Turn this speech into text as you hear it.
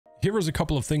Here is a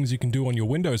couple of things you can do on your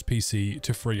Windows PC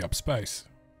to free up space.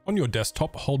 On your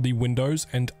desktop, hold the Windows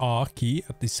and R key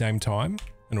at the same time,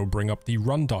 and it'll bring up the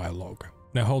run dialog.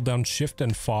 Now hold down Shift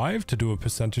and 5 to do a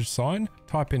percentage sign,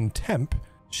 type in temp,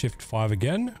 Shift 5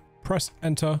 again, press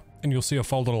enter, and you'll see a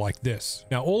folder like this.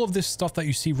 Now all of this stuff that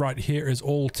you see right here is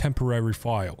all temporary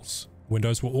files.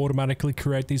 Windows will automatically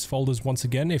create these folders once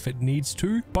again if it needs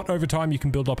to, but over time you can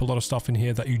build up a lot of stuff in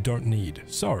here that you don't need.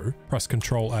 So press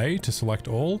Ctrl A to select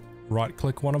all, right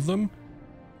click one of them,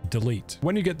 delete.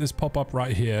 When you get this pop-up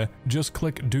right here, just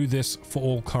click do this for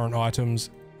all current items,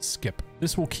 skip.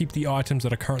 This will keep the items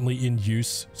that are currently in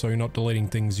use, so you're not deleting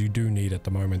things you do need at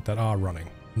the moment that are running.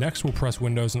 Next, we'll press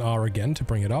Windows and R again to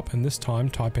bring it up, and this time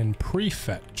type in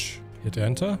prefetch. Hit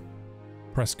enter,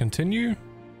 press continue.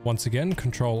 Once again,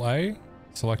 Ctrl A,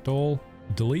 select all,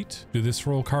 delete. Do this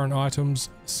for all current items,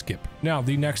 skip. Now,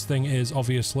 the next thing is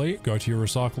obviously go to your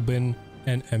recycle bin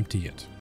and empty it.